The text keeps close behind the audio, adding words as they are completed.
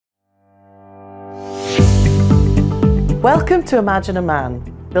Welcome to Imagine a Man,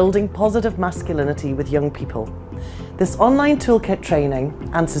 building positive masculinity with young people. This online toolkit training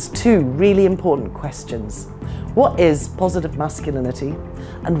answers two really important questions. What is positive masculinity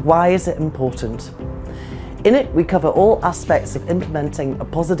and why is it important? In it, we cover all aspects of implementing a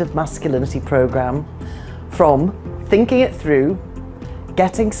positive masculinity program, from thinking it through,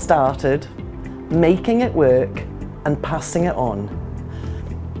 getting started, making it work, and passing it on.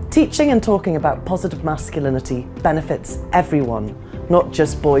 Teaching and talking about positive masculinity benefits everyone, not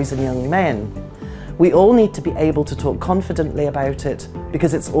just boys and young men. We all need to be able to talk confidently about it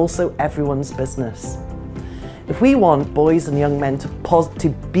because it's also everyone's business. If we want boys and young men to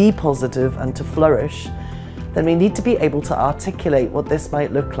be positive and to flourish, then we need to be able to articulate what this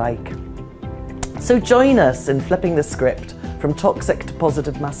might look like. So join us in flipping the script from toxic to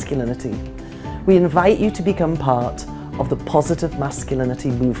positive masculinity. We invite you to become part of the positive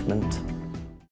masculinity movement.